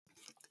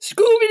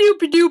Scooby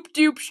doop doop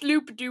doop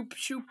sloop doop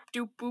shoop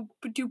doop boop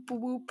doop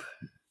whoop.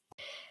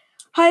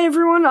 Hi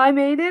everyone, I'm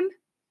Aiden.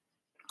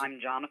 I'm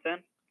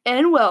Jonathan.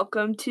 And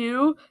welcome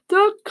to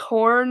the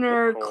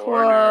Corner Club.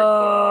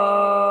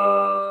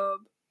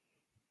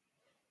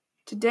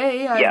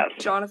 Today I have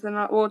Jonathan.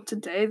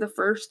 Today, the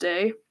first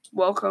day.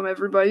 Welcome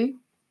everybody.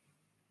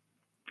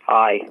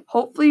 Hi.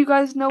 Hopefully you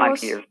guys know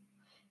us here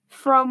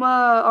from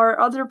our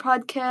other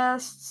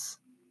podcasts.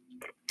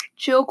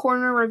 Chill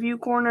Corner, Review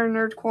Corner,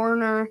 Nerd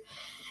Corner,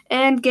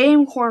 and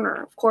Game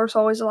Corner. Of course,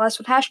 always the last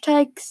one.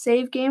 Hashtag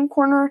save Game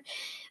Corner.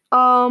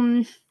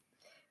 The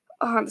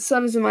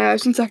sun is in my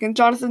eyes. 1 second.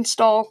 Jonathan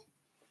Stahl.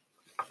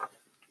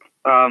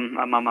 Hey,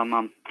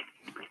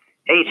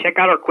 check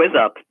out our quiz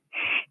up.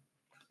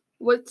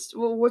 What's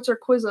our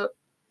quiz up?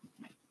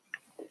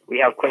 We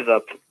have quiz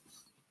up.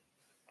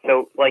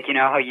 So, you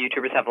know how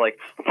YouTubers have,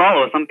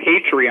 follow us on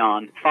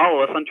Patreon,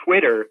 follow us on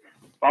Twitter,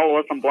 follow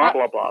us on blah,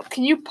 blah, blah.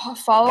 Can you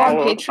follow on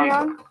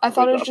Patreon? I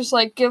thought it was just,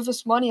 give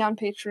us money on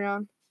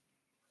Patreon.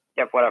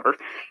 Yeah, whatever.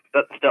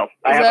 But still,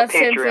 I have a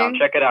Patreon.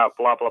 Check it out,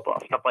 blah, blah, blah.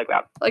 Stuff like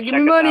that. Give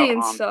me money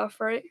and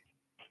stuff, right?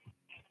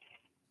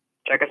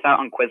 Check us out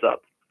on Quiz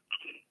Up.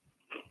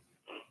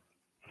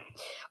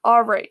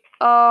 All right.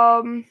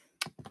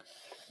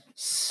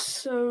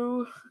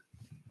 So,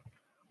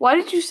 why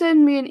did you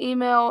send me an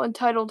email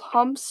entitled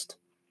Humpst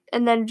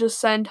and then just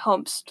send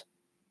Humpst?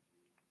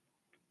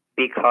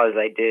 Because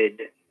I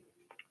did.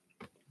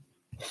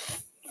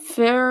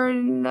 Fair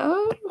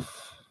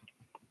enough.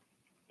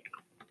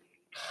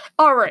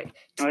 All right.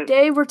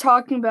 Today we're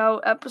talking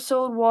about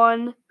episode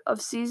 1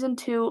 of season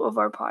 2 of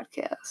our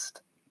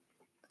podcast.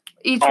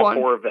 All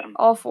 4 of them.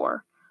 All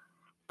 4.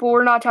 But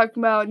we're not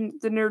talking about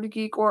the Nerd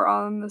Geek or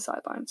On the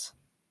Sidelines,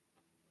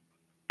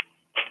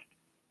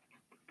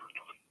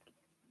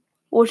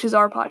 which is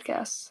our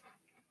podcast.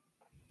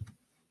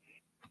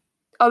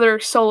 Other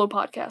solo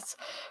podcasts.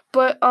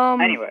 But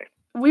anyway,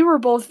 we were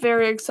both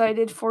very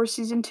excited for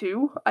season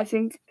 2. I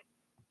think.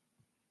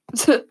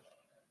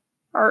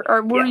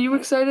 Were you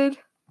excited?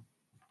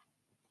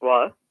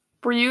 What?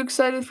 Were you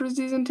excited for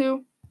season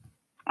 2?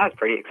 I was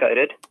pretty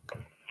excited.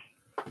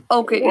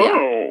 Okay,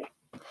 Whoa.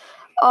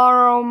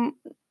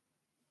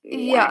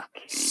 Yeah.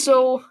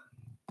 So,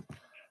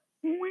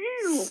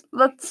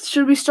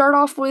 should we start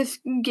off with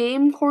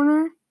Game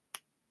Corner?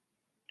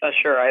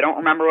 Sure. I don't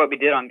remember what we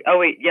did on. Oh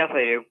wait, yes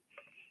I do.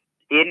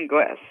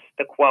 Ingress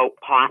the quote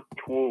part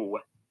 2.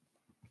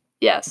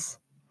 Yes.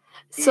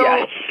 So,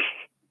 yes.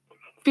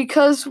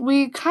 Because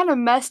we kind of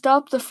messed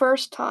up the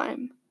first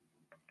time.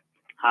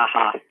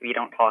 Haha, we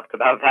don't talk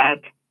about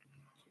that.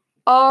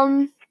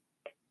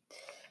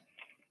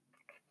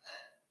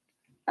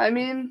 I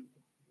mean,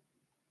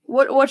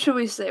 what should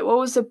we say? What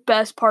was the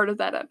best part of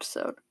that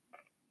episode?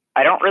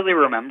 I don't really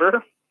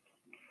remember.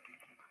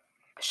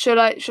 Should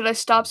I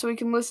stop so we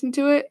can listen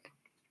to it?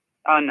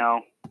 Oh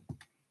no.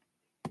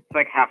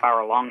 It's half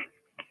hour long.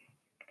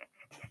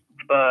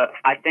 But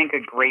I think a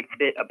great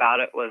bit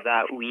about it was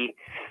that we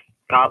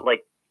got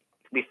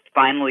we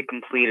finally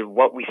completed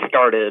what we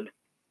started.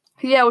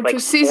 Yeah, which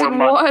was season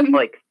 1.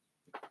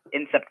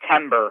 In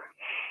September.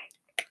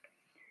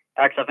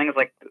 Actually, I think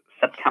it's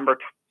September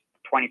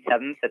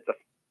 27th. It's a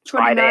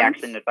Friday, 29th?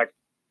 actually. And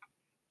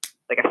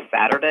it's a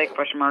Saturday,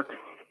 question mark?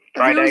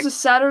 Friday? I think it was a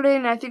Saturday,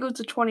 and I think it was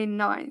the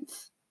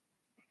 29th.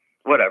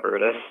 Whatever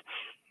it is.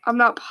 I'm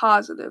not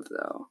positive,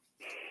 though.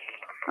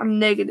 I'm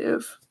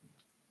negative.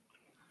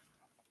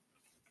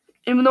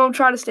 Even though I'm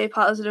trying to stay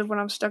positive when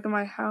I'm stuck in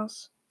my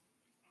house.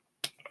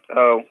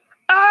 Oh.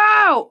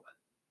 Ow!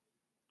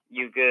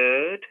 You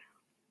good?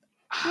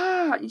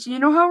 You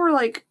know how we're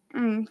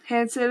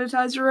hand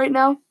sanitizer right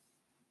now?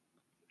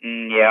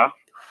 Yeah.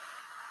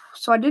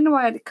 So I didn't know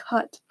I had to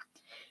cut.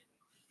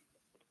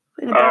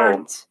 And it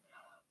burns.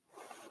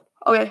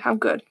 Okay, I'm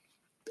good.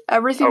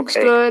 Everything's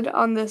good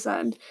on this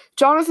end.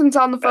 Jonathan's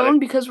on the phone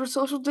because we're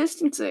social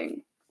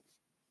distancing.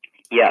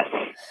 Yes.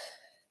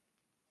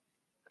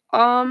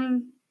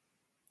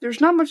 There's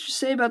not much to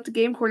say about the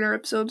Game Corner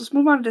episode. Let's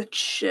move on to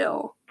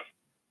Chill.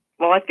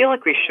 Well, I feel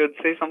like we should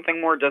say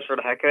something more just for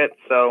the heck of it,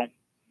 so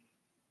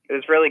it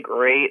was really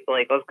great.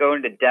 Let's go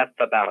into depth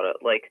about it.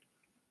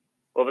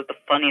 What was the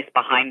funniest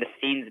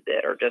behind-the-scenes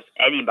bit, or just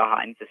any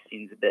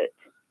behind-the-scenes bit?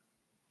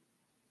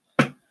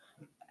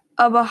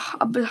 A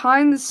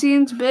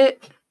behind-the-scenes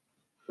bit?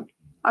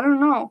 I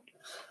don't know.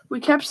 We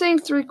kept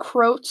saying 3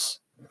 croats.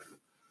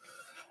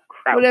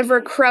 Kraut. Whatever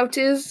a kraut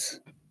is.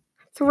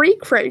 3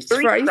 croats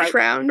for each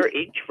round. For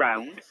each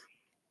round.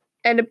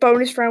 And a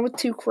bonus round with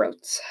 2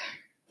 croats.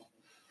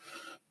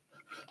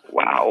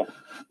 Wow.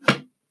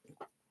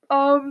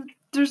 I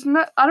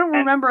don't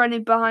remember any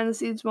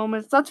behind-the-scenes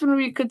moments. That's when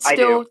we could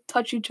still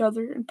touch each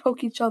other and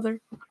poke each other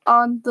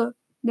on the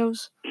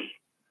nose.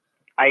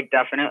 I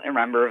definitely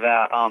remember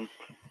that.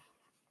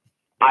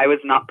 I was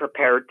not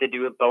prepared to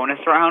do a bonus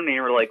round, and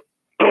you were like,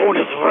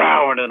 bonus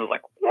round, and I was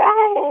like,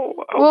 wow.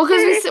 Okay. Well,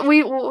 because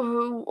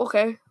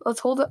okay, let's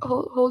hold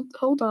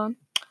on.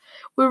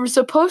 We were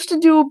supposed to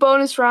do a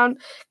bonus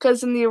round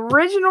because in the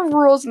original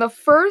rules, in the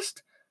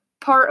first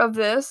part of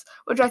this,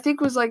 which I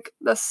think was like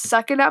the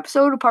second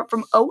episode, apart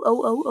from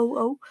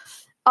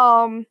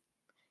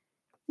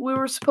we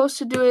were supposed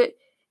to do it,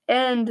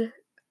 and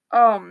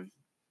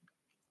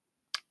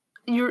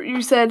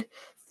you said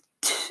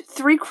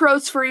 3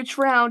 quotes for each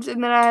round,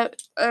 and then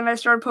I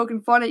started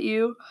poking fun at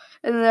you,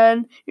 and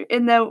then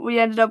we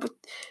ended up with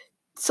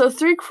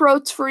 3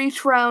 quotes for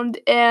each round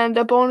and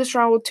a bonus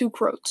round with 2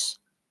 quotes.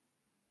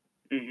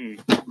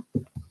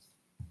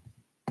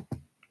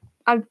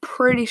 I'm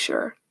pretty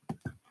sure.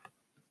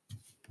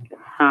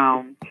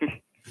 Oh.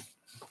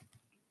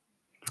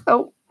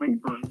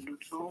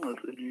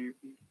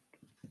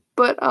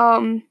 But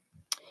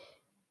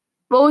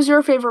what was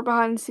your favorite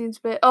behind the scenes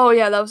bit? Oh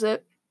yeah, that was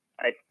it.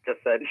 I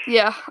just said.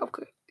 Yeah.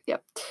 Okay.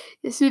 Yep.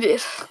 Yes, you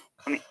did.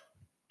 I mean,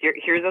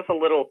 here's just a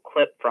little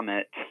clip from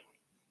it.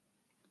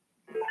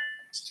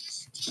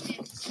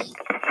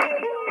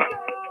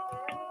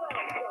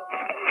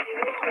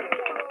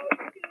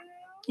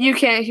 You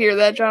can't hear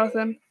that,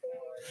 Jonathan.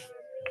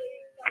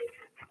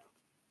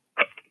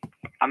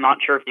 I'm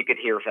not sure if you could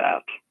hear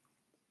that.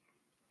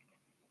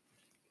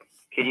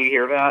 Can you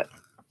hear that?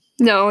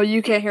 No,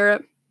 you can't hear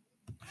it.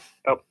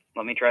 Oh,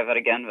 let me try that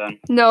again then.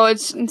 No,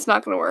 it's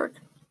not going to work.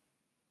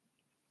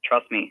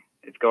 Trust me,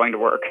 it's going to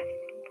work.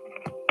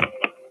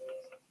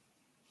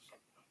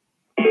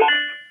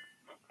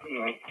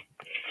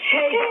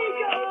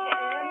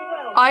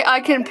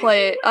 I can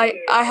play it.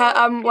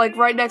 I'm like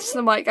right next to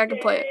the mic. I can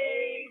play it.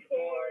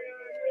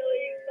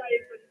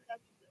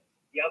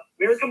 Yep,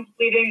 we're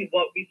completing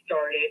what we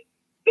started.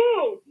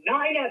 Boom!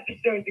 9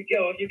 episodes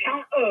ago, if you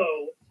count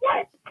O.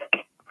 What?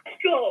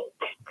 Go!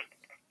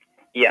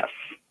 Yes.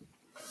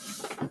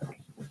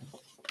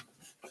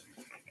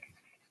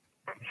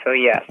 So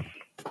yes.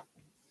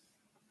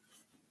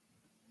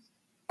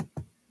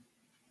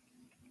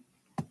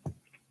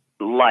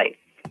 Life.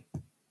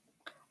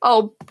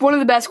 Oh, one of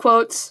the best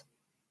quotes.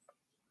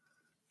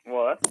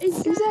 What?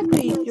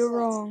 Exactly. You're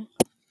wrong.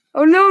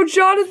 Oh no,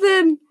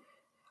 Jonathan!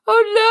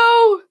 Oh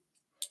no!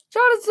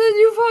 Jonathan,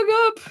 you've hung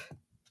up!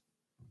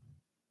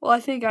 Well, I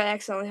think I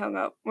accidentally hung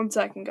up. 1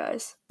 second,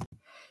 guys.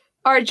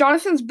 Alright,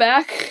 Jonathan's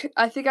back.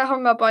 I think I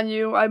hung up on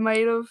you. I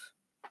might have.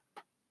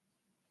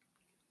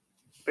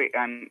 Wait,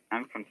 I'm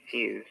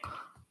confused.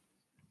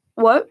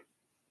 What?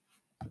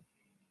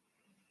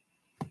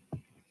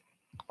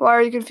 Why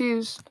are you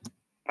confused?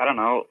 I don't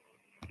know.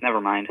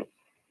 Never mind.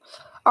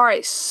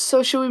 Alright,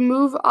 so should we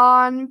move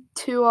on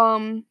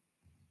to,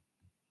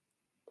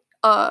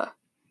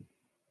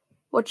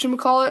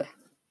 whatchamacallit?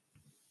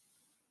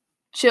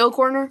 Chill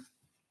corner?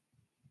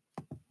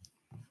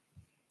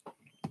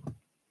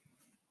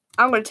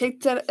 I'm going to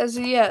take that as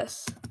a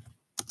yes.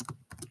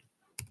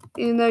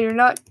 Even though you're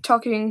not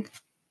talking.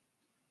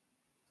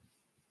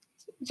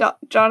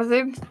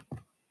 Jonathan?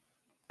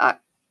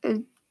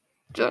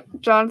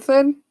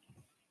 Jonathan?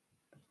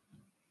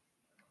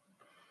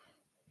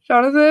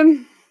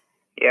 Jonathan?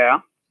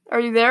 Yeah? Are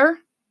you there?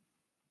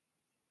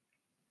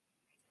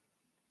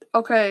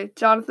 Okay,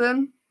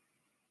 Jonathan?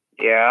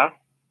 Yeah?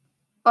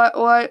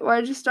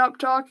 Why'd you stop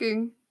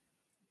talking?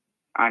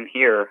 I'm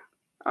here.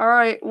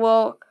 Alright,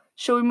 well,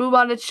 should we move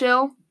on to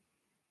chill?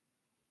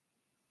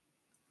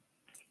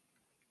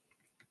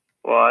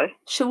 What?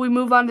 Should we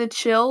move on to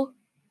chill?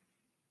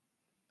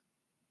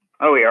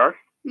 Oh, we are?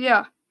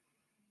 Yeah.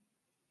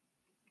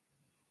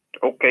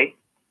 Okay.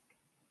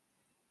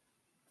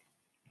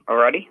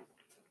 Alrighty?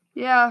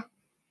 Yeah.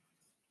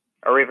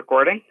 Are we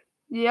recording?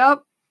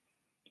 Yep.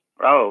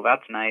 Oh,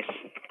 that's nice.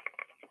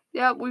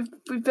 Yep, we've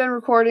been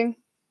recording.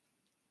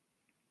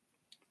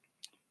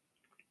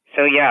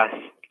 So yes,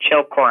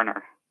 chill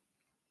corner.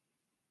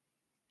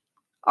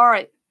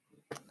 Alright.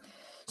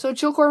 So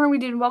Chill Corner we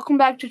did Welcome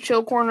Back to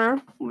Chill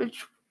Corner,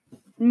 which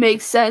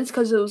makes sense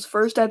because it was the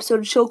first episode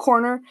of Chill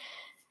Corner.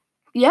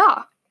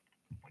 Yeah.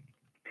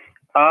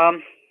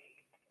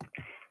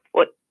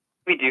 What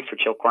did we do for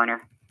Chill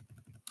Corner?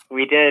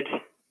 We did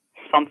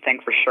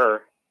something for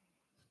sure.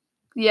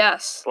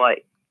 Yes. But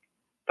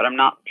I'm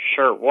not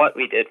sure what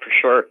we did for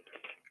sure.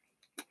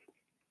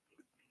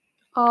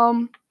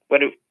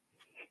 What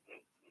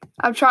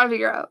I'm trying to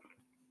figure out.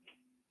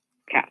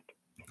 Cat.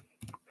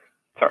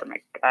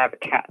 Sorry, I have a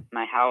cat in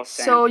my house.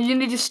 So you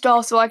need to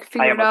stall so I can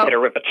figure it I almost out. hit her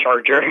with a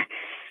charger.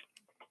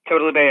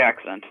 Totally by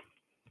accident.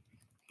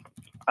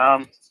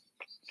 I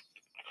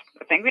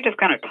think we just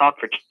kind of talk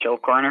for Chill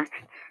Corner.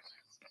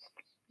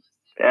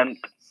 And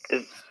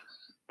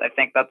I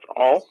think that's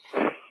all.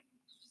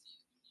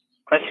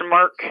 Question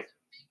mark?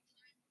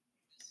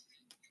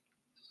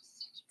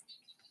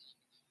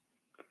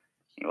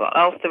 What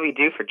else did we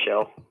do for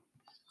Chill?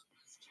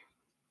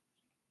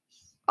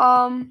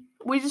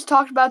 We just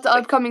talked about the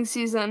upcoming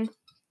season.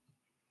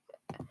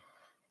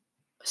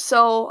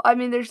 So, I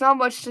mean, there's not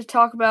much to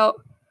talk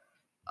about.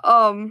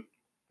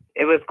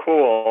 It was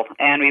cool.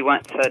 And we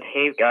went and said,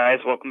 hey guys,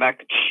 welcome back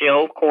to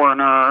Chill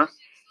Corner.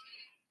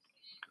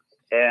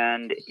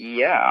 And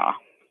yeah.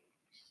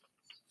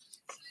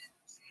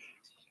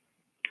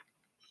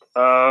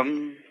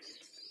 Oh,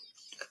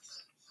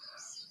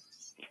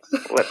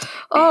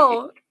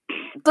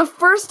 The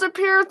first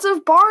appearance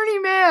of Barney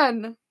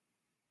Man.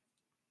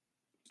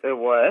 The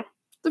what?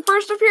 The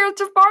first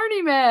appearance of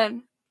Barney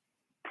Man.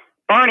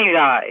 Barney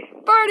guy.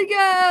 Barney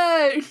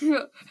guy.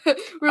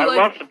 We're I like,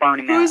 love the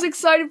Barney man. who's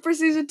excited for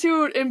season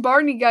 2? And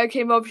Barney guy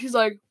came up. He's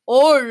like, I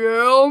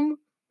am.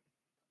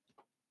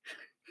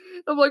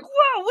 I'm like,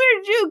 wow, where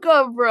did you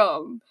come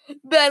from?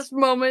 Best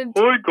moment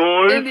Hi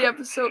guys. in the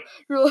episode.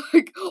 You're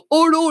like,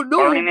 oh no,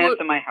 Barney man's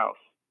but... in my house.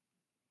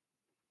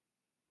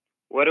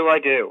 What do I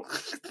do?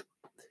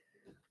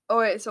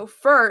 Okay, so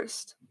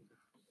first,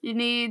 you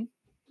need...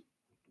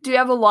 Do you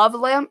have a lava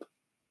lamp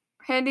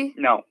handy?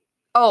 No.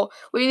 Oh,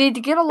 we need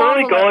to get a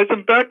lava Hi lamp. guys,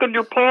 I'm back on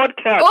your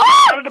podcast.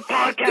 Ah! On the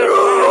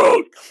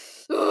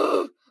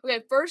podcast. Okay,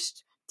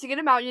 first, to get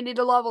him out, you need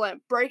a lava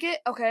lamp. Break it,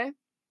 okay?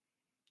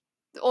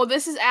 Oh,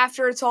 this is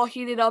after it's all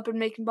heated up and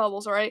making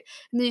bubbles, alright?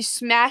 And then you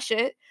smash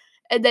it,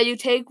 and then you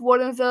take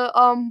one of the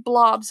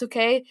blobs,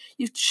 okay?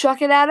 You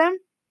chuck it at him,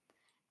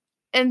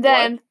 and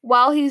then,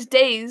 while he's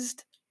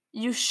dazed,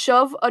 you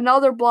shove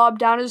another blob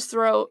down his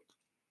throat,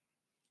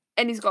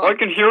 and he's gone. I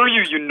can hear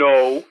you, you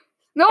know.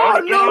 No,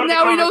 Alright, get out no, of the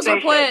now he knows our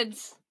conversation.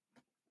 plans.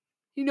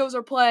 He knows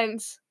our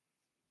plans.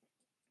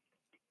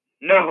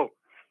 No.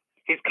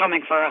 He's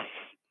coming for us.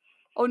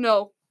 Oh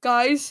no,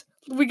 guys,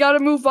 we gotta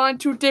move on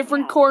to a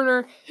different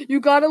corner. You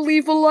gotta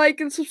leave a like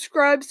and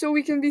subscribe so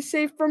we can be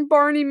safe from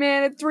Barney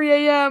Man at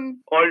 3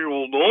 a.m. I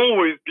will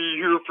always be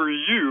here for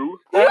you.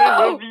 No! I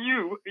love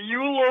you.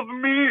 You love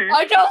me.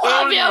 I don't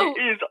love Barney you!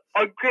 is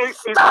a great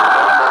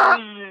Stop!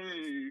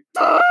 Barney.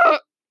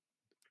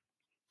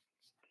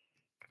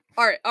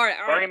 Alright.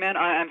 Barney man,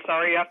 I'm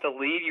sorry you have to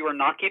leave. You are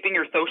not keeping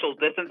your social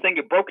distancing.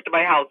 You broke into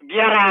my house. Get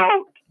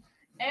out!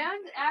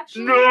 And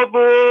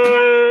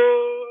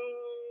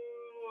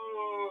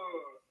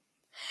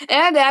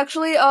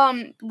actually,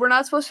 we're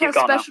not supposed to Keep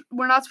have going special.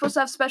 We're not supposed to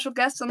have special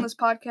guests on this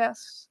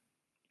podcast.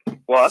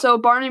 What? So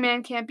Barney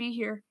Man can't be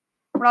here.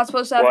 We're not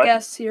supposed to have What?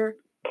 guests here.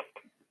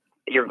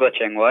 You're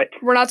glitching. What?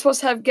 We're not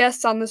supposed to have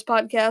guests on this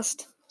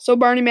podcast. So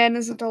Barney Man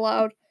isn't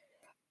allowed.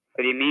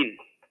 What do you mean?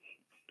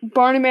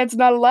 Barney Man's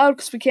not allowed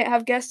because we can't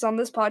have guests on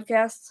this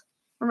podcast.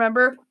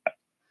 Remember?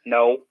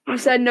 No. We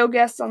said no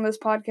guests on this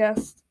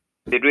podcast.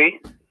 Did we?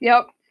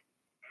 Yep.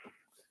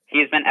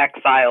 He's been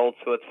exiled,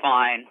 so it's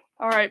fine.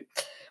 Alright.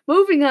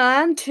 Moving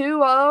on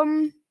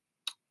to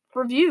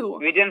review.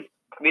 We didn't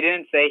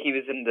say he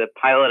was in the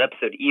pilot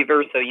episode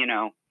either, so you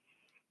know.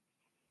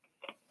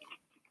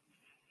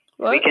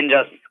 What? We can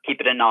just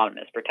keep it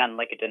anonymous, pretend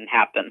like it didn't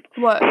happen.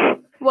 What?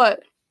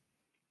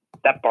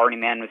 That Barney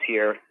man was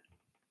here.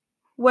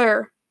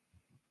 Where?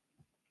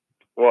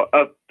 Well,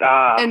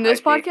 In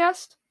this I see.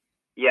 podcast?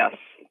 Yes.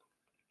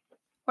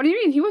 What do you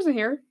mean? He wasn't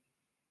here.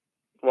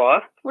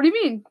 What? What do you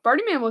mean?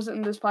 Barney Man wasn't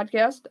in this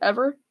podcast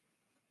ever.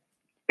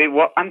 Wait,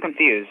 what? I'm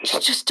confused.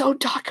 Just don't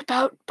talk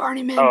about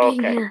Barney Man Oh, being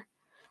okay. here.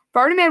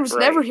 Barney Man was Right.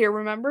 never here,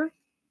 remember?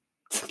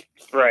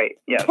 Right,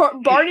 yes.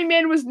 Barney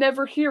Man was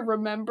never here,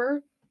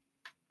 remember?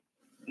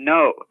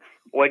 No.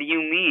 What do you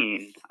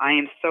mean? I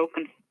am so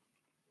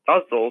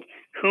puzzled.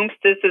 Whom's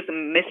this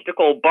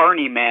mystical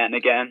Barney man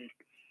again?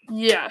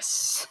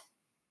 Yes.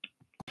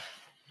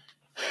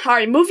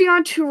 Alright, moving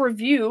on to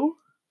review.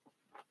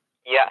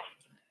 Yes.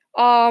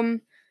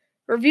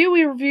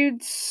 We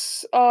reviewed,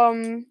 Star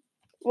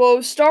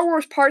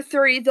Wars Part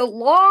 3, the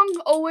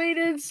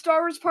long-awaited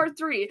Star Wars Part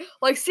 3.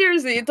 Like,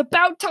 seriously, it's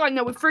about time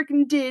that we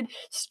freaking did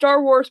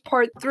Star Wars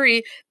Part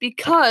 3,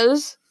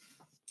 because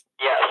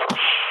Yes.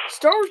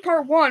 Star Wars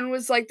Part 1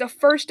 was, like, the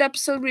first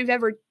episode we've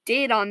ever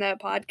did on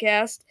that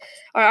podcast.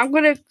 Alright, I'm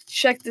gonna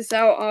check this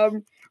out,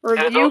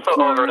 review It's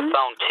also over corner. the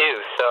phone,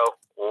 too, so...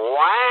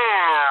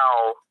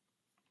 Wow!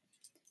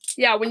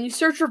 Yeah, when you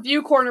search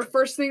Review Corner,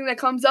 first thing that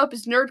comes up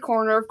is Nerd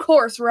Corner, of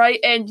course, right?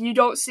 And you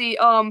don't see,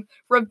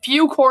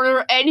 Review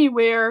Corner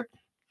anywhere.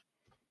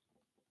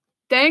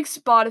 Thanks,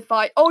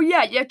 Spotify. Oh,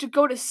 yeah, you have to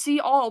go to See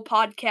All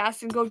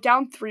Podcasts and go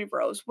down 3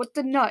 rows. What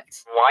the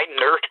nuts? Why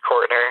Nerd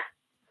Corner?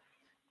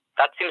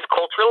 That seems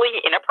culturally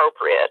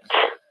inappropriate.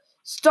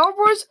 Star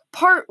Wars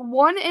Part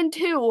 1 and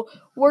 2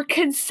 were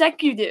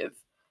consecutive.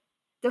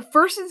 The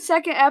first and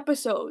second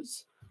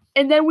episodes.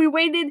 And then we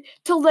waited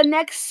till the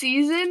next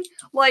season,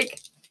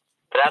 like...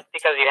 But that's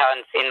because you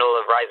haven't seen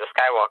the Rise of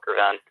Skywalker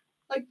then.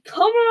 Like,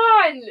 come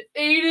on,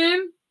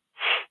 Aiden!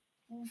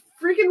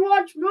 Freaking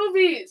watch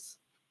movies!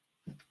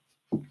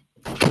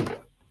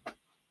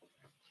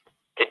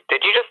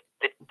 Did you just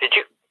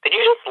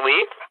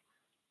leave?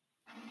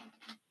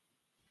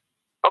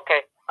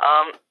 Okay.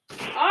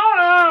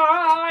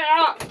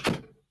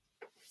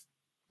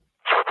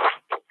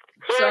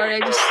 Sorry,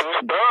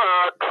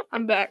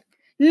 I'm back.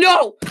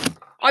 No!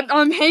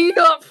 I'm hanging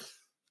up!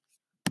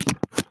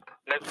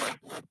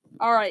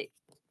 Alright.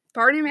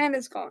 Barney Man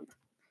is gone.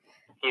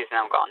 He's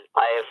now gone.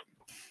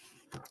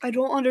 I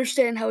don't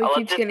understand how he Let's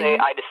keeps just getting say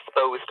in. I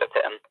disposed of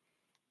him.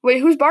 Wait,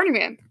 who's Barney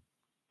Man?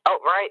 Oh,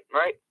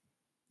 right.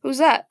 Who's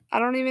that? I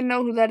don't even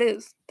know who that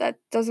is. That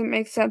doesn't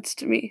make sense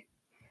to me.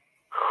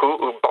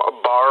 Who?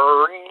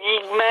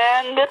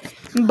 Bargymand?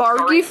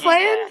 Bargy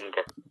Flan?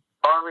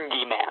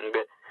 Bargymand.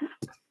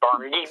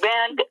 Barney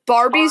band.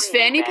 Barbie's Barney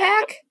fanny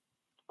band. pack?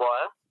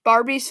 What?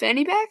 Barbie's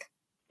fanny pack?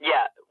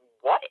 Yeah.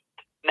 What?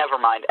 Never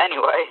mind.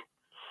 Anyway.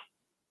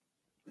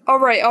 All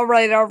right.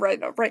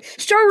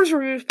 Star Wars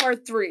Reviews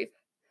Part 3.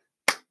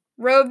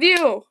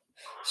 Review.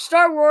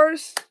 Star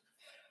Wars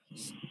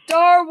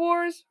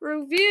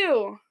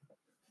Review.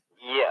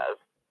 Yes.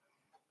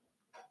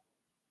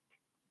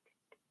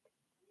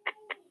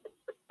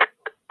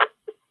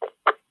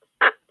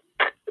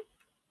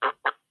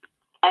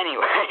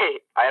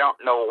 Anyway, I don't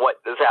know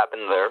what just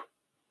happened there.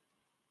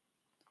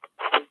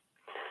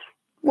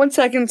 1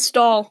 second,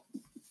 stall.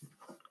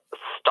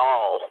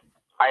 Stall.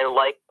 I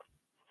like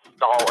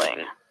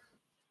stalling.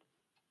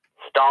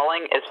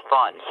 Stalling is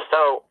fun.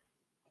 So,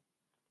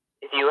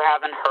 if you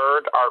haven't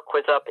heard, our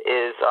quiz up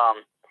is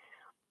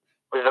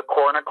with the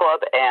Corner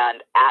Club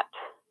and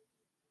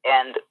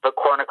the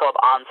Corner Club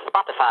on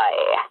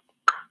Spotify.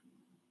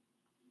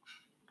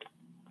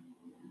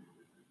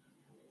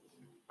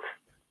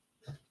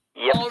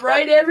 Yep, All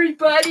right,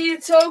 everybody,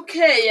 it's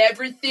okay.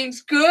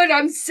 Everything's good.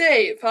 I'm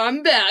safe.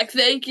 I'm back.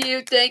 Thank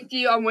you.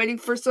 I'm waiting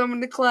for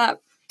someone to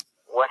clap.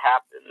 What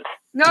happened?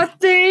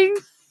 Nothing.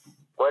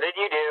 What did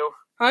you do?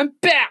 I'm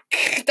back.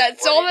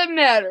 That's all that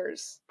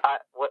matters.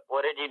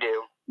 What did you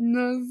do?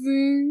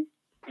 Nothing.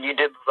 You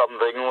did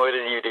something. What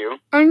did you do?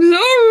 I'm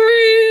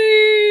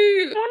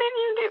sorry. What did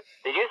you do?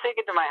 Did you sneak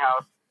into my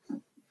house?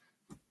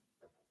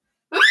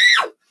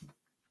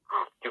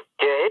 You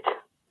did?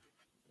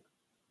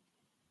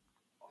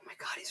 Oh my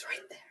God, he's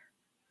right there.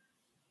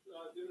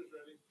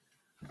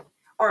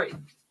 All right.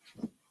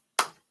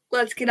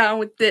 Let's get on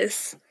with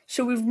this.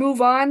 Should we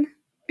move on?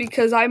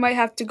 Because I might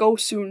have to go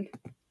soon.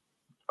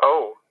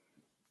 Oh.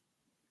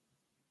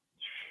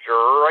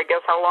 Sure, I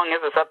guess. How long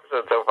is this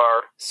episode so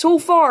far? So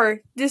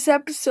far, this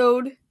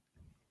episode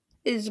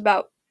is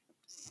about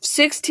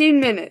 16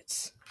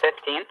 minutes.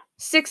 15?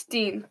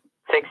 16.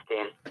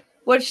 16.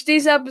 Which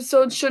these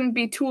episodes shouldn't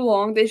be too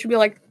long. They should be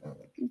like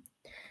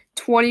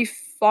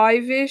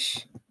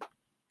 25-ish.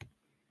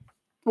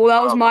 Well,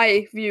 that was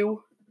my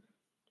view.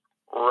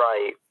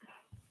 Right.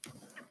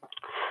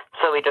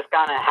 So we just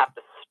gonna have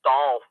to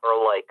stall for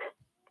like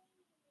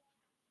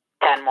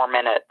 10 more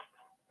minutes.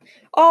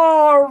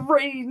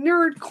 Alrighty,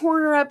 Nerd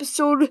Corner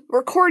episode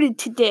recorded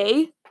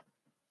today.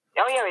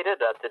 Oh yeah, we did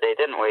that today,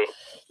 didn't we?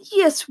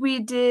 Yes, we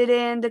did,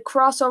 and a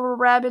crossover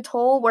rabbit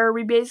hole where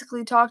we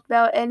basically talked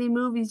about any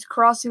movies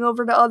crossing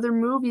over to other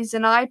movies,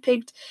 and I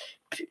picked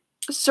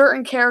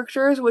certain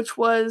characters, which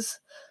was,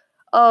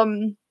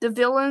 the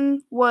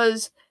villain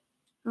was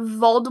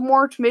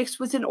Voldemort mixed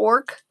with an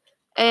orc,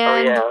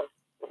 and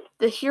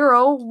the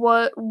hero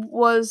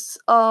was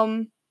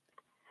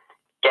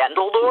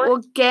Gandalf?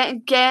 Well,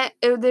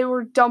 they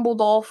were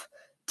Dumbledore.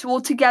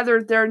 Well,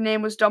 together their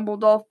name was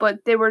Dumbledore,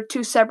 but they were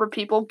two separate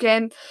people,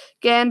 Gandalf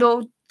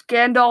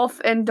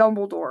and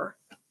Dumbledore.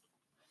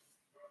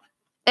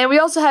 And we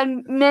also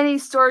had many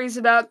stories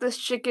about this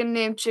chicken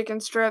named Chicken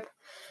Strip.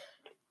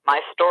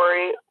 My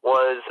story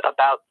was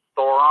about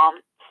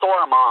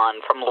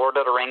Saruman from Lord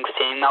of the Rings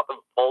teaming up with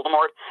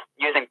Voldemort,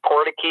 using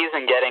porta keys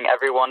and getting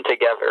everyone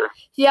together.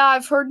 Yeah,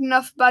 I've heard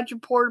enough about your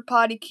porta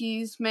potty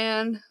keys,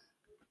 man.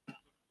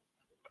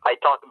 I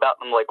talk about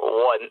them like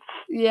once.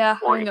 Yeah,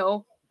 I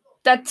know.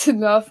 That's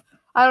enough.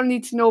 I don't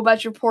need to know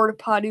about your porta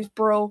potties,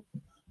 bro.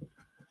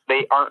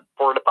 They aren't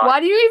porta potties.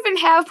 Why do you even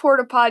have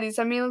porta potties?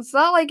 I mean, it's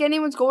not like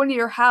anyone's going to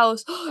your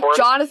house.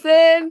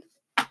 Jonathan's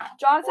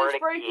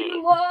breaking the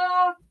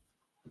law.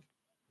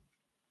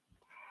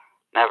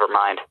 Never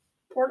mind.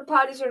 Porta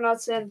potties are not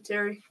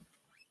sanitary.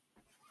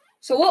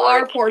 So what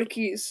are porta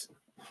keys?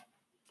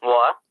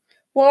 What?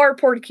 What are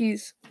porta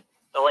keys?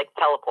 They're like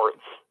teleports.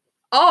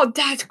 Oh,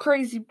 that's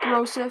crazy,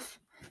 Broseph.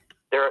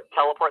 They're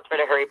teleports for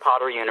the Harry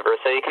Potter universe,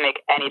 so you can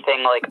make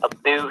anything like a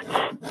boot.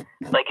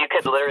 Like, you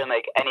could literally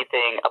make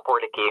anything a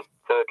porta key,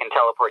 so it can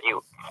teleport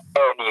you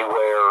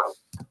anywhere.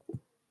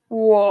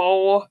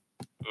 Whoa.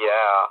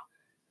 Yeah.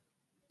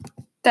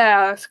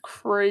 That's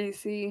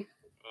crazy.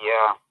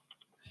 Yeah.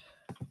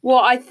 Well,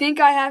 I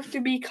think I have to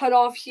be cut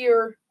off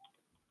here,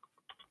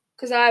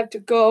 because I have to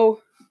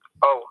go.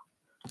 Oh.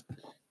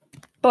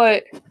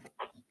 But,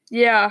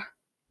 yeah.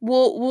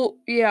 We'll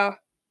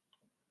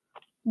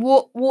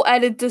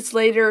edit this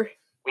later.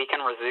 We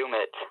can resume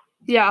it.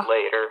 Yeah.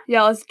 Later.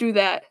 Yeah, let's do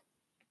that.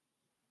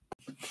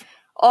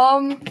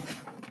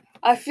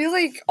 I feel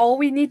like all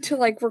we need to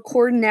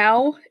record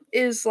now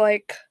is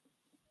the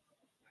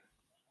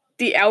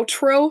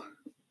outro.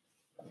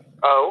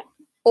 Oh.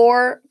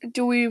 Or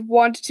do we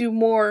want to do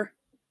more?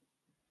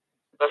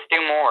 Let's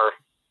do more.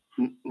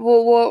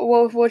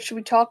 Well, what should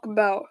we talk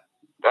about?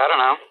 I don't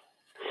know.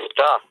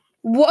 Stuff.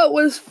 What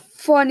was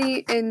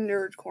funny in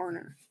Nerd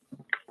Corner?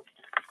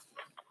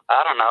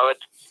 I don't know. It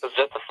was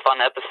just a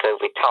fun episode.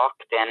 We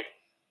talked and...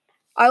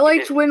 I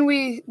liked when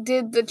we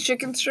did the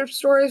chicken strip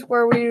stories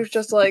where we were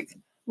just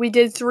we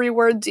did 3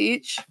 words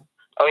each.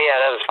 Oh yeah,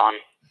 that was fun.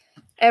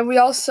 And we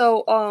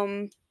also,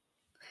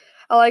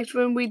 I liked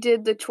when we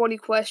did the 20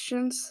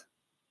 questions.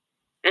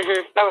 That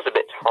was a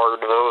bit hard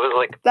though. It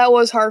was That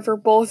was hard for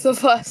both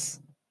of us.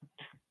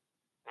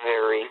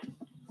 very.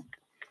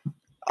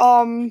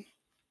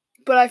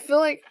 But I feel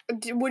like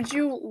would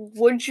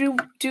you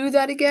do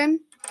that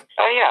again?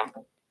 Oh yeah.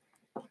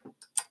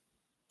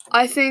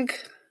 I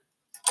think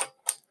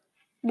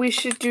we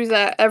should do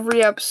that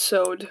every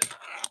episode.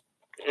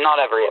 Not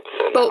every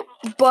episode. No.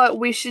 But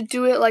we should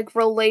do it like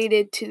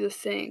related to the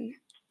thing.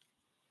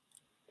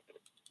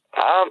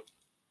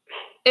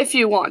 If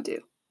you want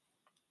to.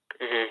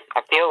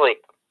 I feel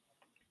like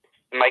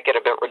it might get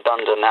a bit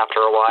redundant after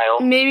a while.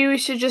 Maybe we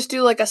should just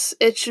do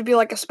it should be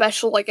like a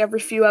special, like every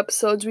few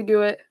episodes we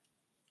do it.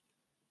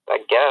 I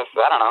guess.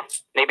 I don't know.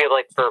 Maybe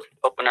like for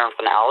opener and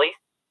finale?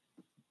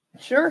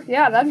 Sure,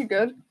 yeah, that'd be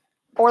good.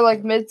 Or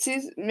like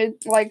mid-season,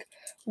 1,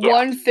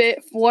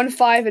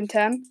 5, and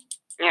 10.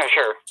 Yeah,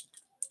 sure.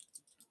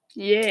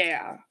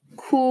 Yeah.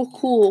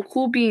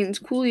 Cool beans,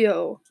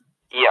 coolio.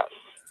 Yes.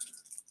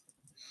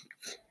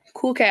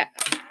 Cool cat.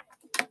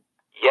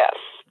 Yes.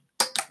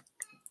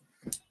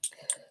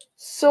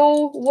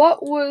 So,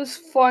 what was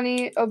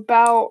funny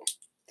about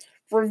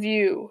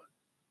review?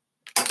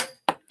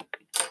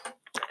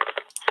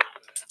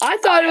 I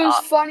thought it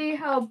was funny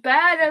how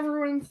bad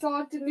everyone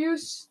thought the new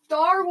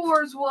Star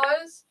Wars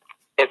was.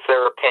 It's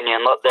their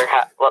opinion. Let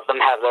them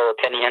have their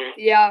opinion.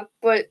 Yeah,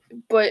 but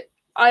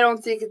I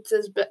don't think it's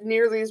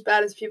nearly as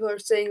bad as people are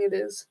saying it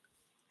is.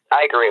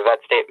 I agree with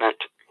that statement.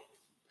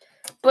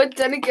 But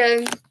then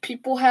again,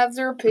 people have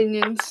their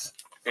opinions.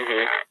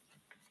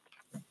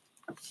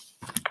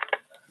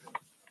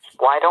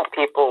 Why don't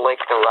people like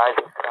The Rise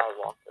of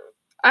Skywalker?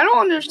 I don't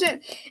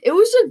understand. It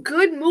was a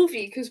good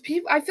movie because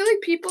I feel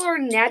like people are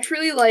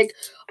naturally like,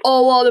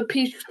 oh well, the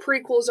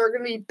prequels are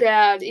gonna be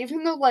bad,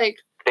 even though like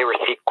they were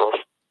sequels.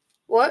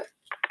 What?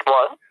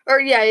 What? Or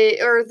yeah,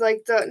 or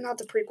like not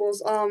the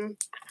prequels.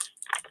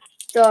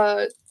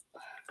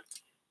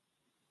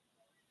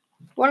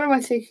 What am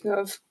I thinking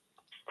of?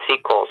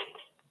 Sequels.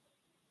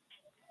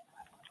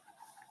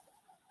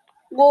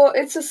 Well,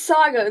 it's a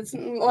saga. It's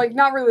like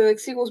not really like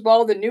sequels, but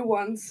all the new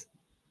ones.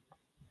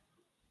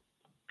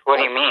 What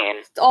do you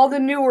mean? All the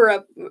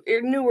newer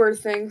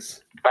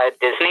things. By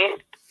Disney?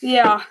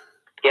 Yeah.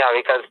 Yeah,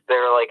 because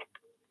they're like,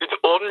 it's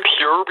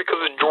unpure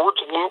because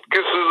George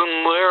Lucas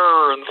isn't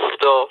there and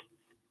stuff.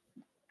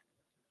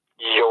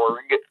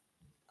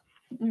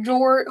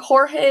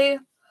 Jorge.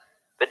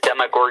 The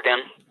Demogorgon.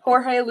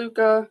 Jorge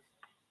Luca.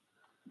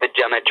 The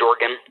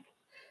Demogorgon.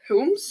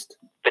 Whomst?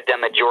 The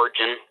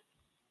Demogorgon.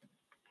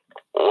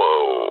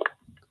 Whoa.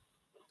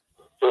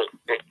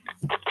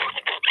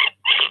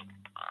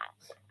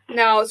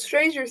 Now,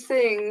 Stranger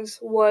Things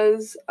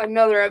was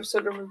another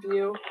episode of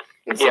review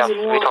in season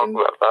 1. We talked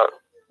about that.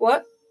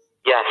 What?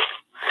 Yes.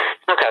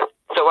 Okay,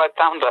 so I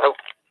found out.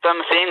 So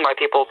I'm seeing why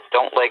people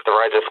don't like The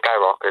Rise of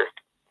Skywalker.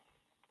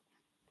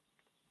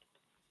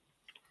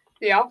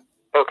 Yeah.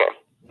 Okay,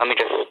 let me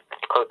just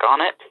click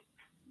on it.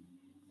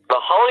 The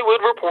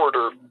Hollywood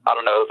Reporter. I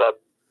don't know, is that...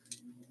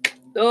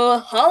 The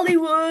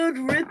Hollywood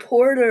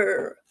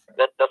Reporter.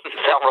 That doesn't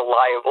sound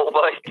reliable,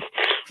 but...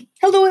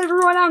 Hello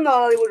everyone, I'm the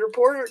Hollywood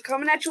Reporter,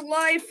 coming at you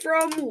live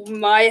from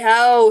my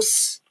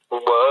house.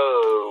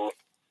 Whoa.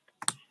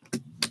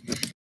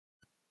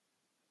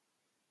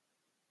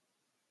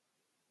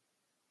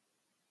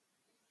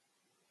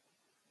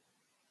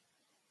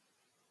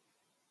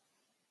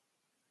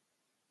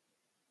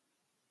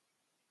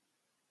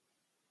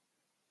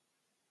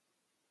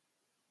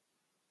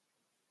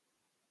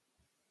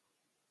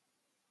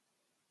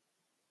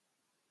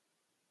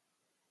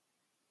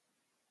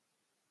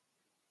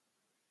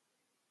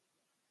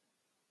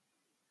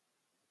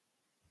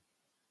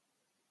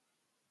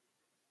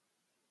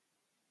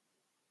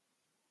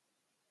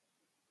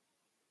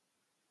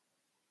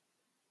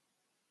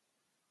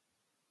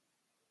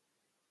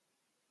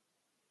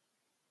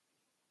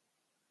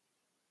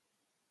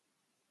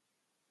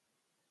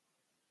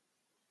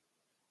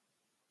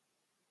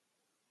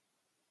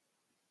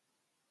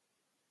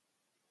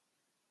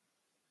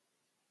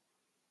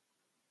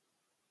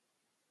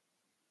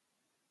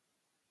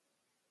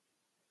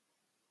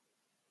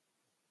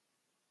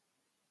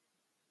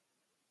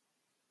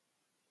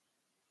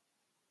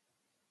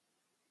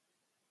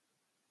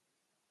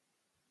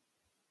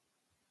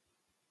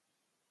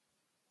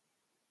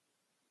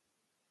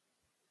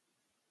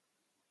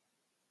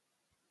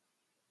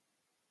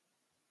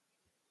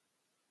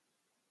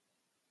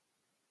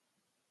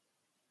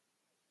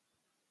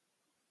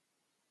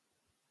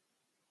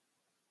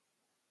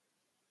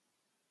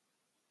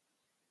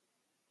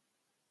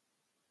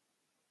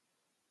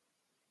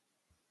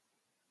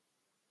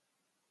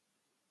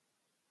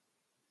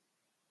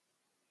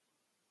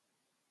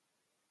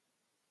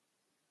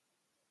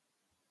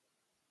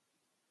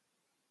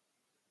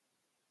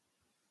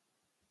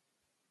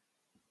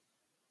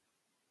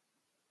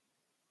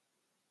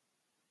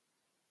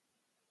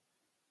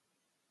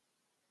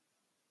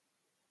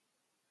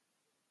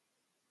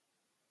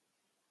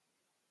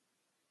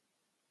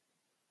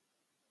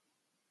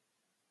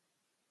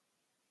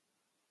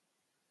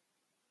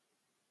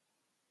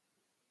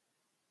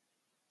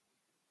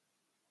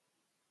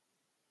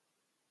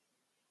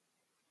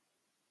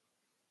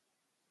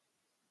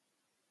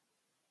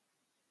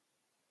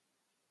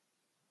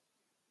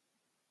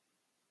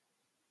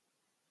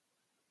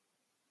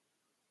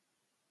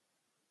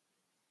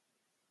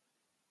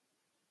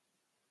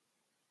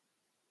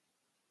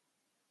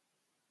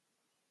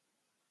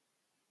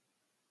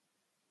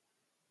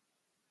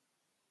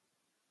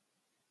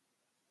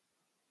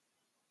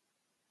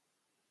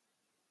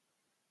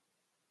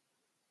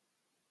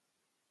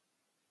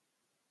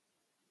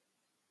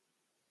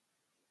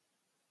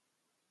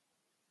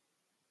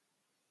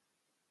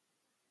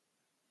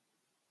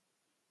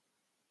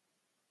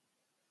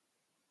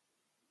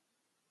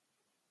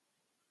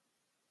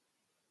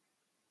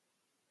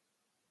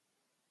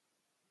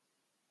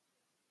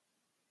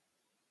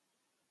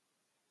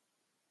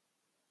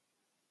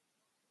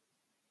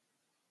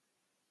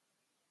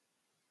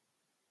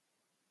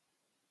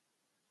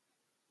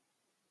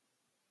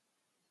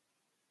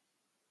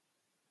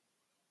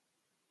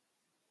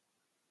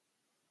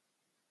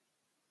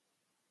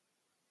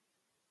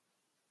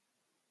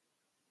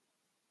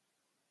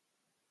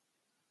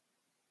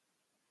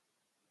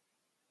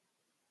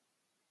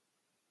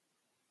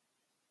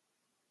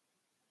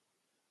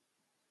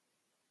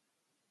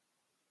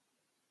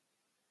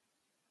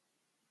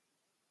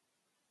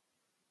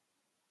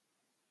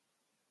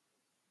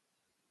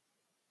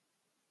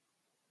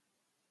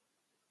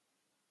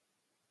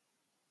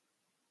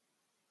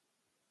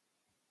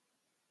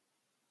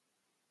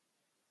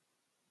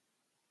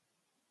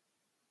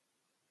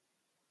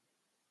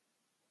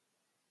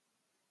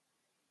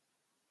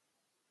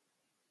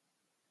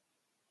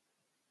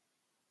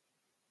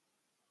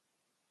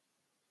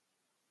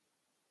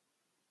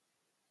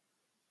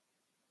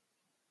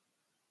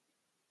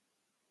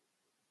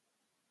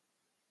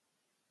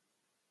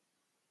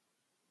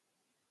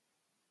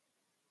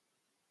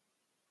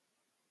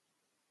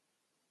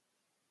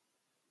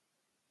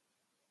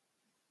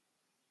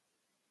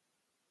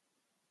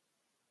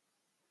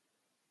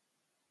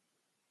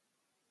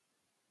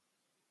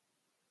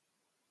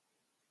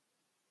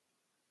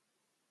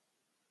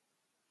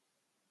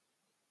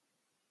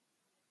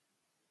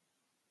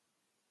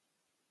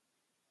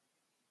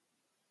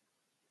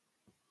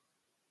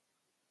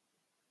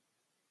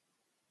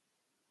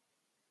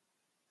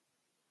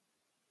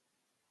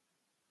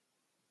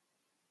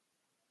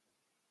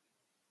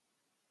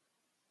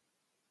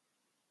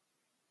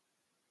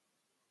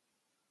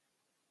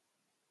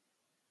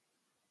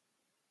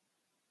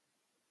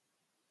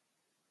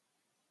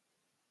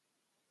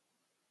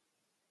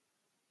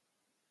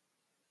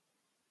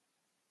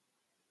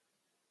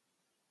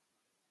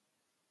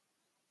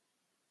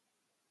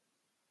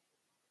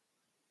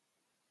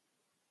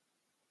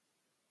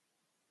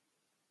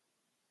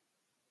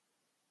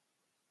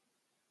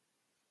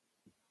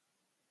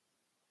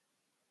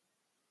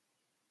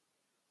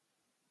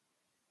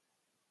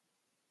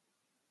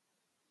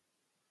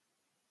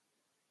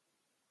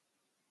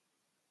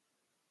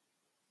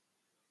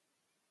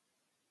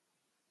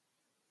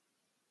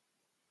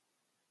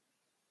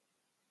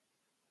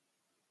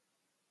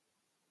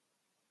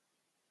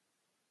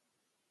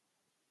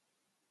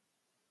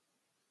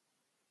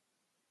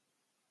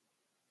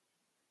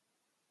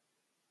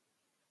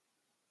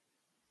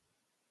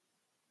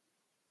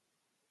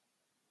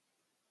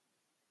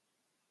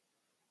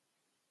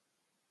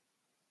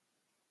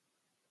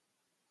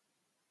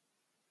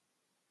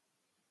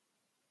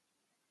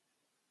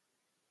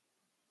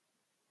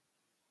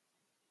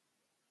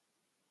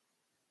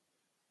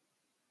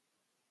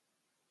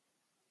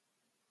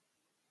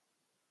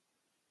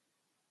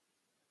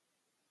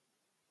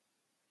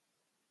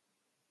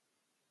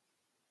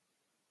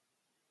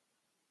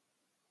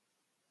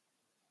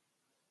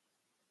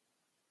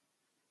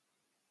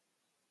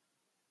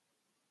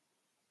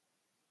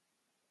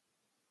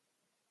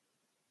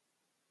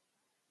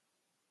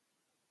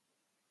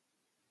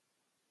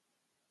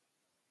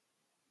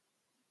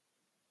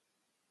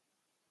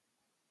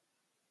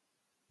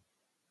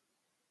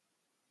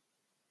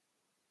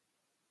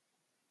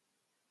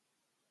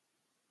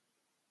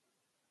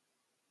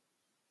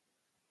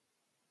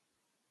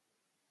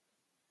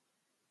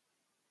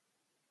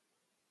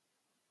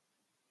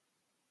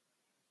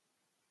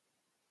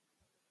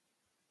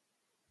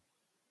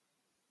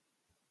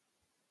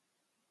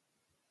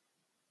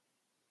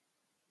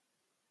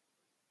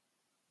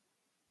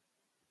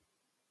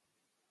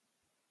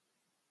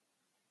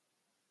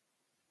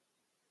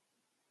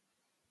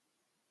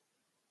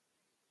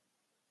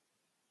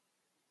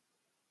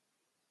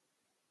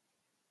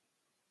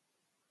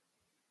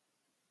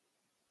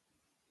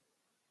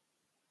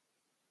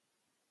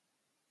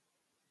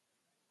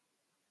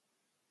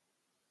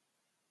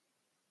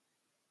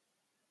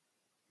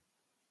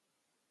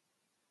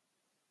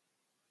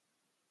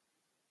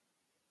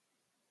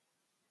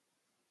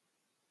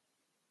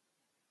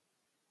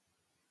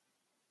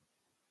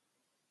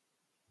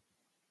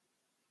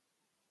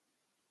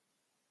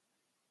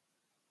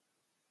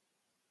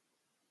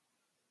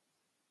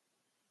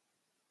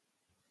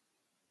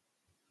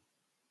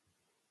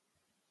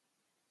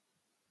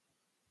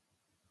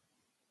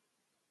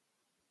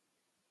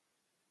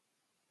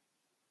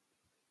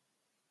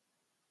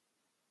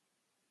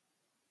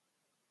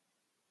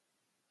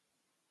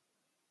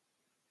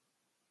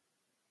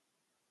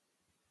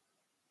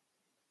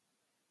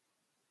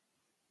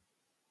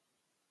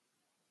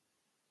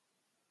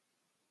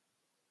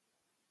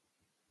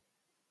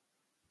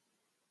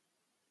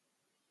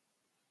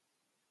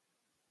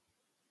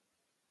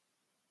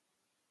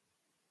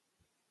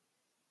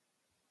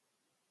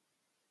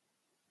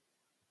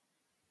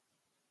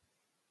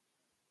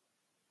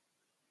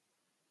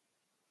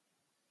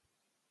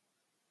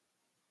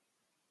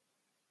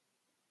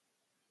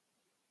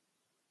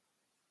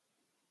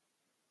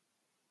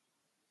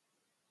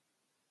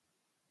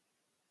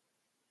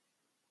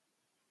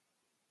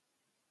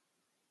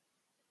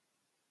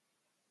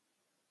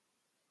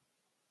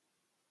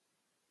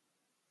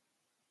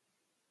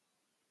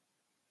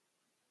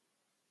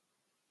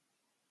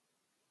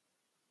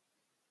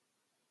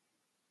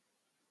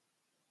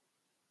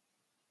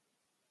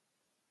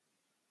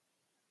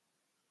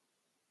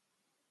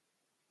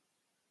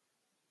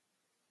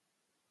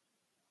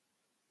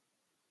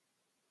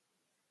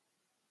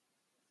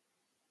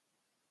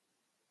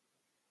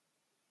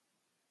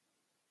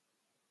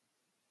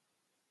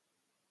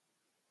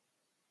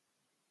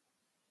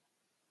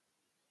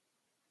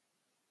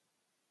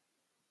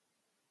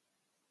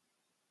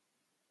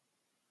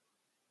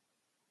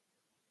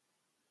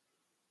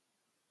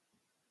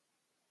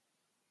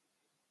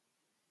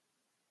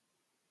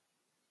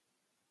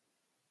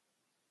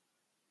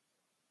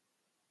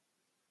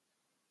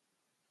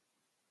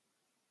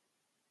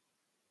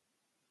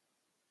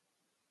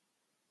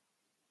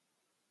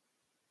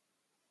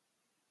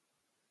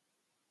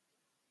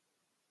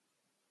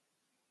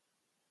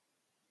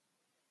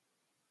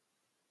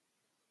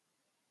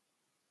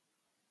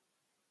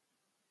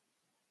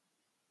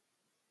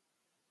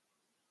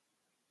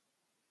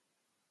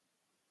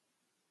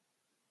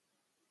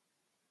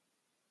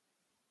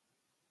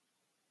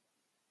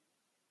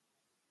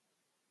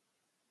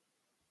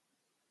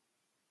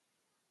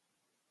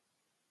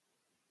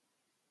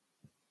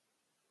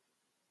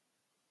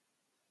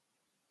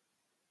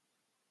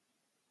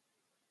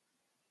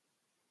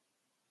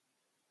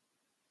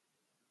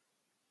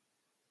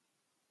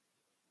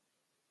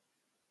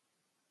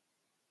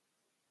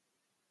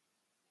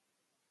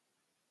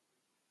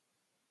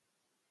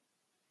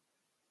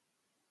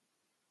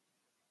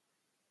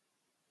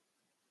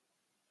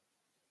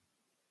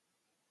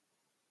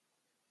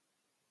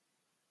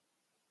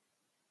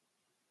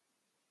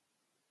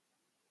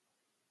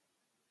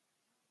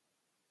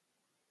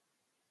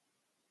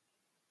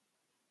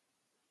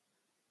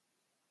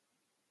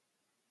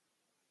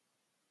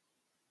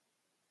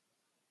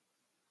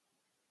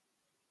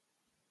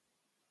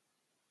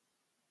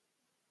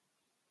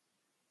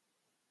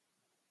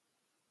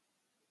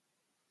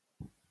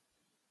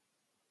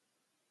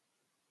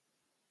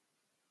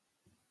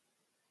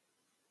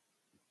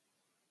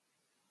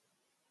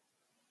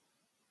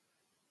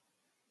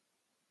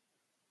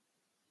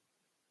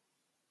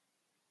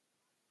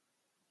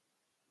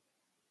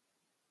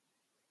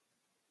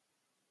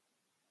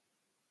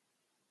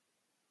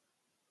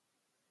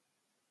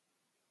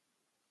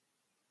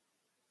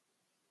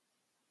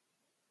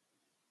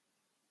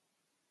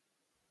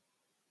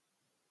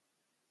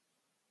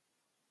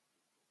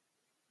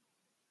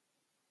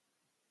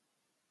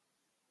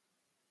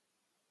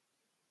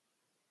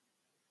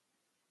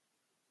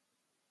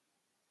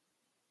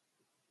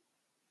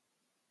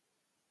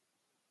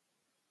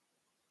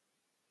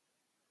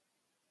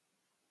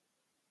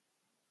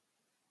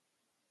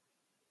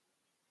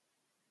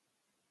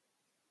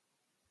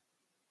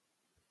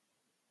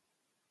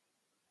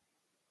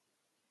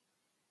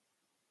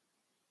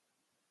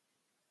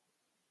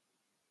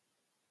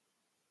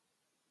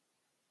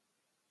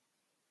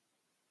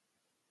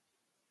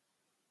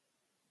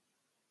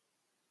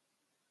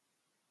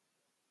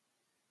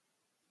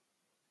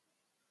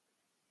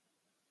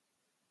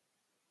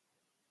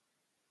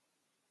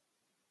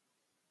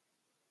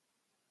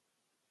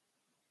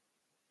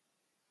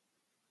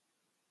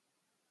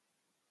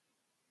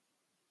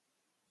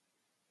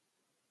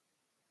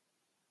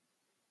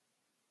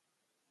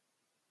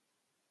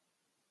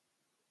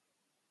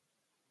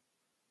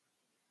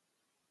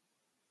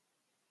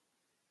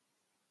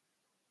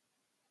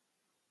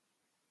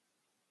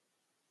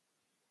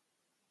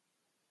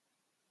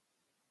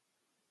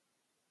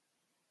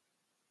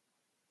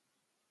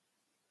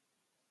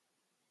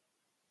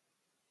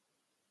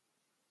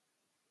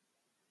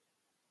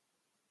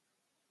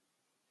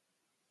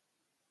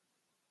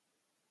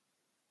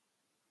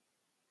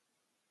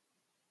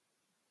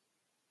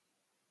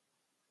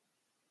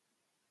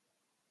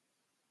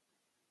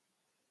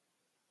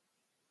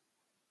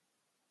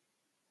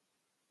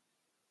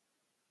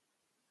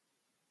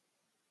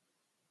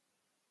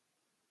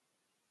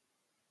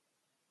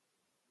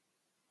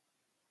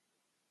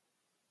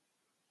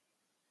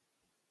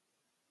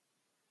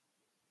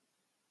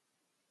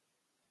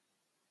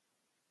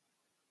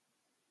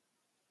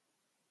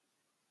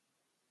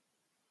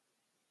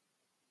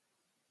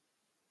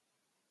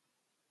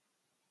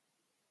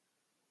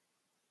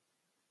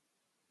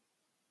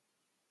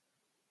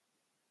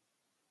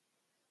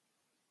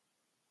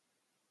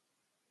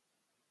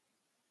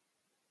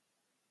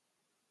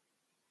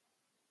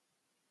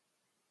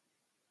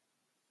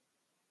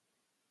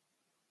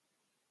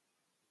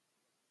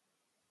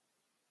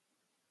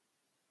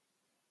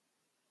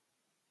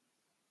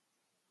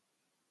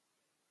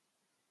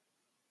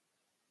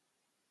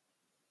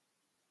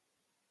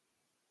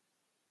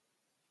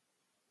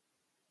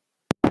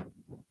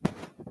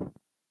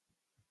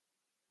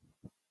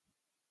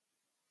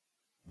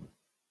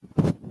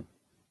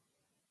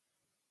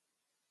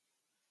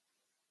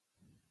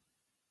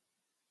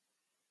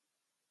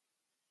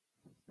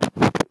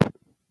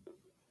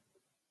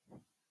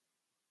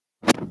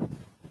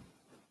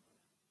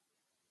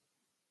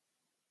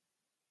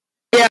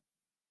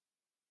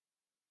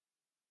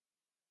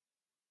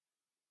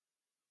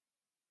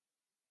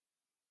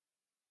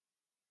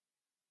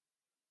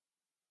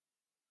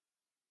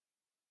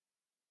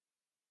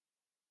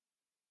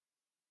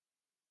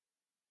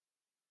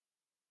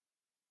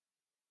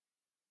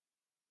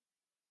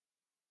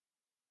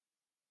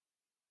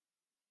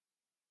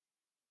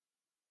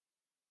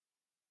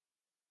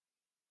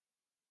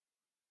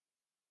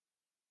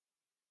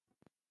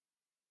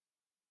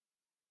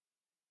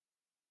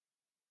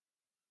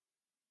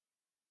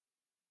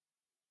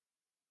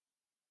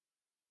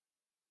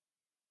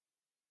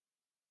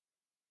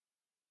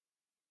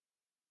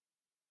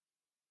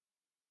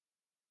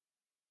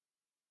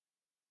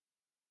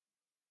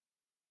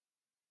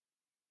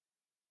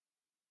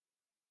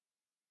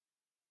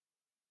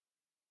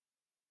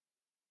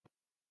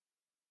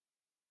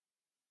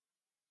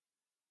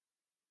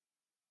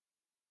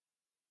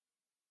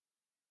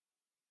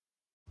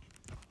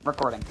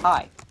 Recording.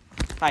 Hi.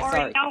 Hi, All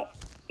sorry. right,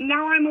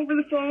 now I'm over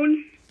the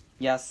phone.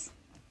 Yes.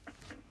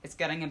 It's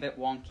getting a bit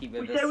wonky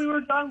with We this. said we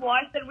were done. Well,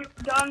 I said we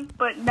were done,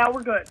 but now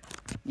we're good.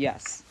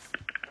 Yes.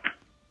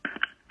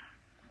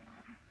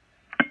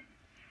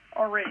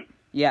 All right.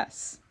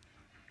 Yes.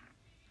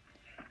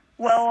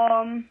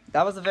 Well,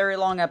 That was a very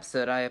long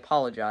episode. I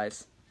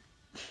apologize.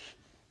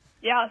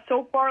 yeah,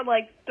 so far,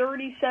 like,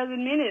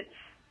 37 minutes.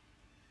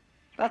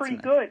 That's Pretty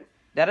nice. good.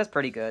 That is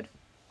pretty good.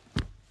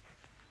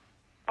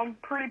 I'm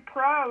pretty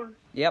proud.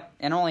 Yep,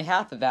 and only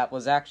half of that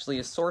was actually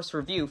a source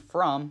review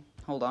from,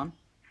 hold on,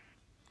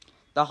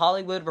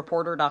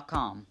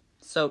 thehollywoodreporter.com.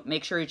 So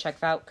make sure you check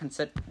that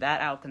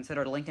out.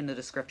 Consider the link in the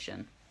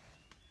description.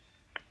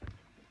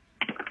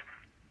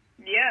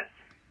 Yes.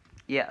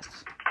 Yes.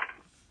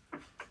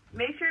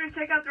 Make sure to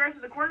check out the rest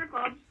of the Corner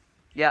Club.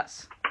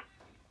 Yes.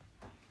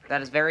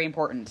 That is very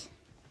important.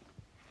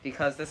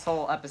 Because this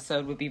whole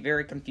episode would be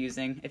very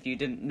confusing if you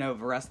didn't know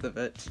the rest of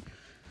it.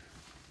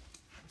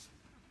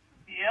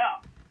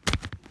 Yeah.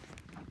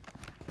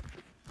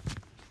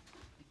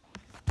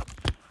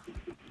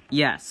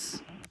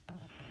 Yes.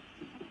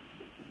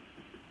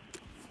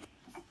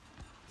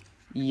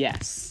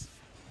 Yes.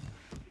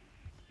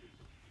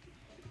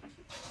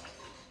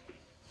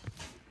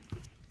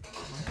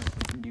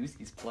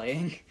 Music's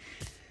playing.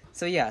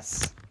 So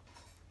yes.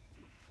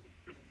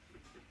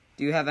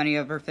 Do you have any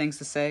other things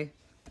to say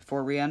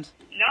before we end?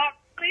 Not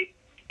really.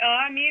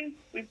 I mean,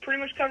 we pretty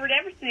much covered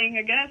everything,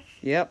 I guess.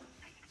 Yep.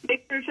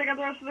 Make sure to check out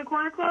the rest of the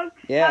Corner Club.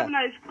 Yeah. Have a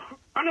nice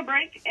Corner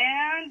break,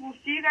 and we'll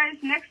see you guys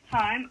next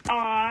time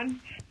on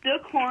the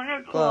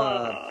Corner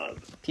Club.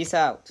 Peace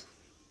out.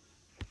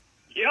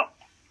 Yep.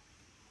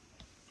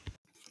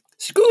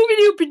 Scooby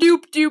doop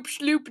doop doop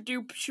sloop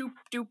doop shoop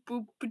doop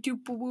boop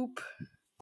doop boop.